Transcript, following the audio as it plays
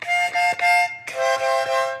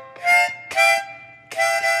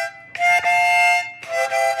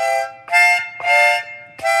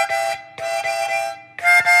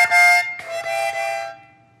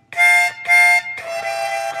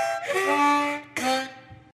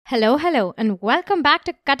Hello, and welcome back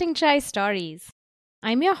to Cutting Chai Stories.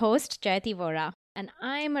 I'm your host, Jayati Vora, and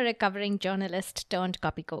I'm a recovering journalist turned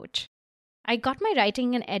copy coach. I got my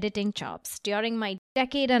writing and editing chops during my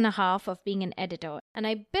decade and a half of being an editor, and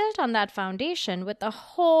I built on that foundation with a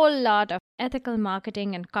whole lot of ethical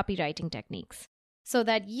marketing and copywriting techniques, so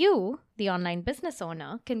that you, the online business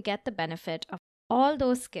owner, can get the benefit of all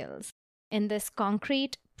those skills in this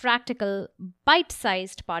concrete, practical,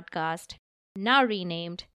 bite-sized podcast, now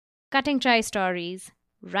renamed Cutting Chai Stories,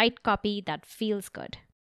 Write Copy That Feels Good.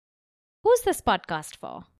 Who's this podcast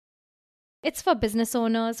for? It's for business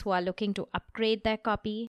owners who are looking to upgrade their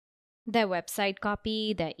copy, their website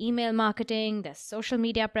copy, their email marketing, their social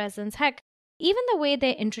media presence, heck, even the way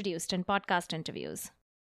they're introduced in podcast interviews.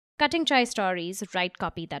 Cutting Chai Stories, Write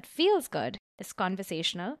Copy That Feels Good is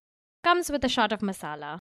conversational, comes with a shot of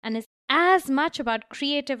masala, and is as much about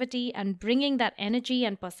creativity and bringing that energy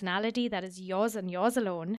and personality that is yours and yours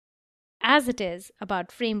alone as it is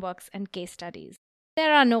about frameworks and case studies.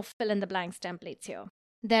 There are no fill-in-the-blanks templates here.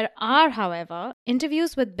 There are, however,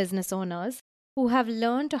 interviews with business owners who have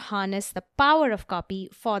learned to harness the power of copy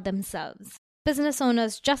for themselves. Business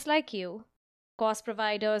owners just like you, course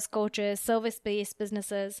providers, coaches, service-based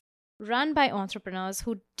businesses, run by entrepreneurs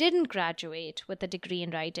who didn't graduate with a degree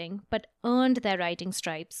in writing but earned their writing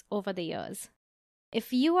stripes over the years.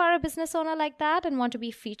 If you are a business owner like that and want to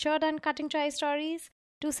be featured on Cutting Chai Stories,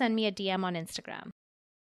 do send me a DM on Instagram.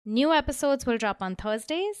 New episodes will drop on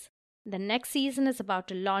Thursdays. The next season is about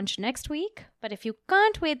to launch next week, but if you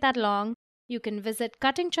can't wait that long, you can visit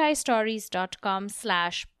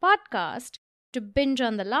cuttingchaistories.com/podcast to binge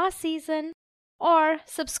on the last season or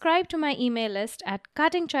subscribe to my email list at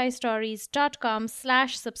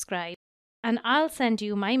cuttingchaistories.com/subscribe, and I'll send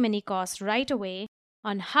you my mini course right away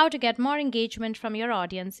on how to get more engagement from your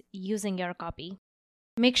audience using your copy.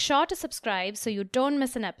 Make sure to subscribe so you don't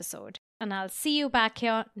miss an episode, and I'll see you back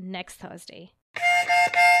here next Thursday.